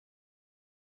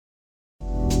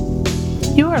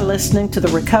are listening to The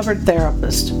Recovered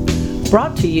Therapist,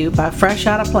 brought to you by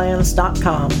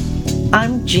FreshOuttaPlans.com.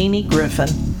 I'm Jeannie Griffin,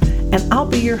 and I'll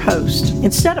be your host.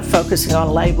 Instead of focusing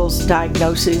on labels,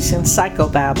 diagnoses, and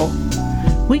psychobabble,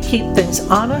 we keep things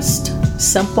honest,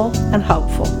 simple, and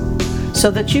hopeful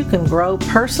so that you can grow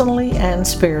personally and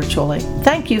spiritually.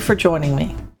 Thank you for joining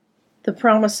me. The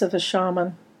Promise of a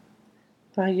Shaman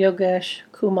by Yogesh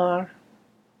Kumar.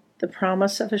 The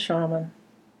Promise of a Shaman.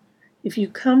 If you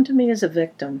come to me as a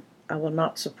victim, I will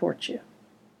not support you.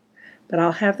 But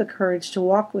I'll have the courage to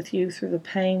walk with you through the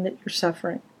pain that you're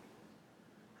suffering.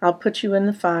 I'll put you in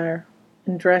the fire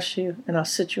and dress you, and I'll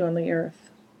sit you on the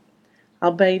earth.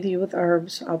 I'll bathe you with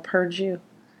herbs, I'll purge you,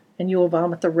 and you will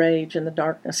vomit the rage and the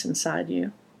darkness inside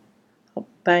you. I'll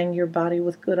bang your body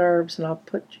with good herbs, and I'll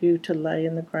put you to lay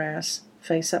in the grass,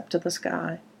 face up to the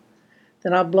sky.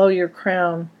 Then I'll blow your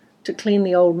crown to clean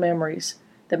the old memories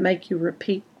that make you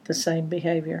repeat the same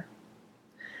behavior.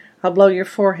 I'll blow your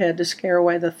forehead to scare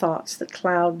away the thoughts that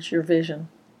clouds your vision.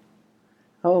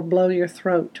 I will blow your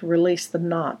throat to release the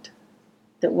knot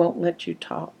that won't let you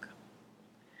talk.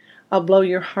 I'll blow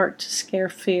your heart to scare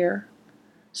fear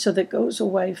so that it goes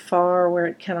away far where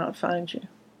it cannot find you.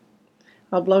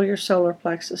 I'll blow your solar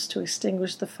plexus to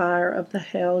extinguish the fire of the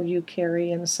hell you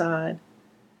carry inside,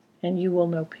 and you will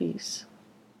know peace.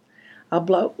 I'll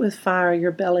blow with fire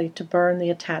your belly to burn the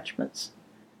attachments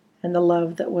and the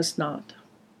love that was not.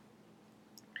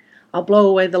 I'll blow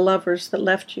away the lovers that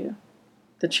left you,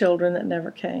 the children that never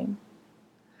came.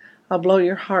 I'll blow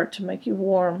your heart to make you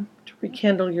warm, to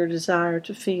rekindle your desire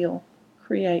to feel,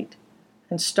 create,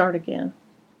 and start again.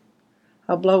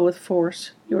 I'll blow with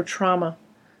force your trauma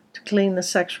to clean the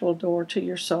sexual door to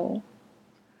your soul.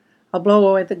 I'll blow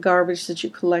away the garbage that you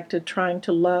collected trying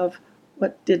to love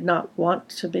what did not want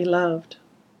to be loved.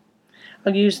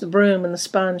 I'll use the broom and the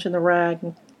sponge and the rag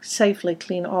and safely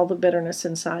clean all the bitterness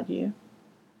inside you.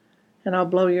 And I'll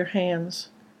blow your hands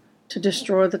to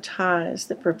destroy the ties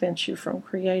that prevent you from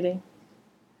creating.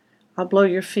 I'll blow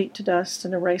your feet to dust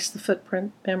and erase the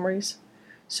footprint memories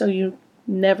so you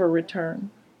never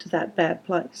return to that bad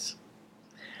place.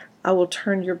 I will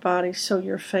turn your body so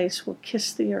your face will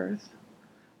kiss the earth.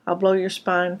 I'll blow your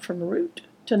spine from root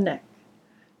to neck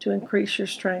to increase your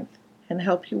strength and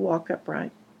help you walk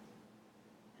upright.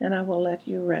 And I will let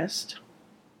you rest.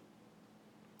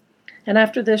 And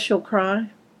after this you'll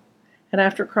cry, and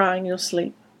after crying you'll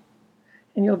sleep,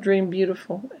 and you'll dream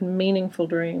beautiful and meaningful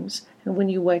dreams, and when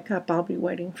you wake up I'll be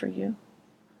waiting for you.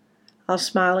 I'll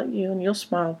smile at you and you'll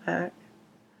smile back.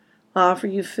 I'll offer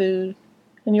you food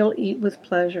and you'll eat with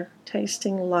pleasure,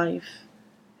 tasting life,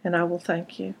 and I will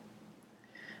thank you.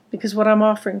 Because what I'm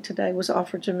offering today was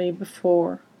offered to me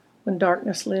before, when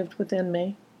darkness lived within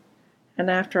me, and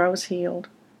after I was healed,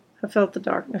 I felt the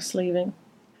darkness leaving,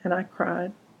 and I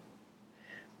cried.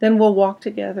 Then we'll walk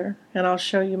together, and I'll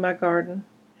show you my garden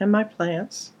and my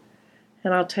plants,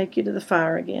 and I'll take you to the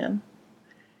fire again,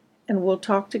 and we'll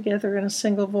talk together in a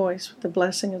single voice with the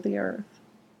blessing of the earth.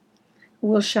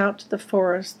 We'll shout to the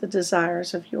forest the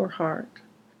desires of your heart,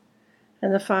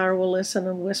 and the fire will listen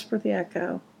and whisper the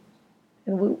echo,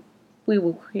 and we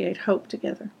will create hope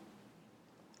together.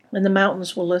 And the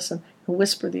mountains will listen and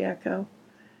whisper the echo,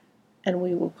 and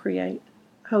we will create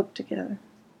hope together.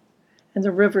 And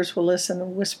the rivers will listen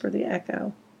and whisper the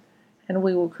echo, and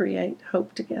we will create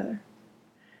hope together.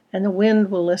 And the wind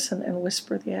will listen and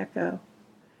whisper the echo,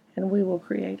 and we will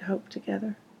create hope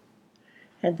together.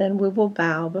 And then we will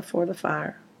bow before the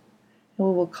fire, and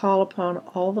we will call upon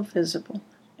all the visible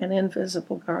and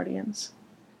invisible guardians.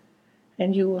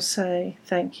 And you will say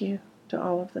thank you to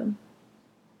all of them.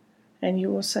 And you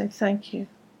will say thank you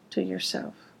to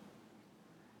yourself.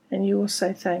 And you will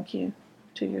say thank you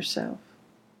to yourself.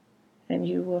 And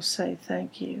you will say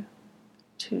thank you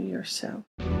to yourself.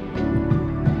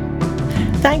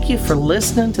 Thank you for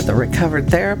listening to The Recovered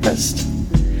Therapist,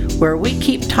 where we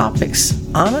keep topics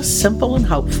honest, simple, and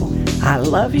hopeful. I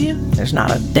love you. There's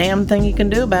not a damn thing you can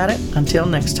do about it. Until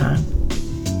next time.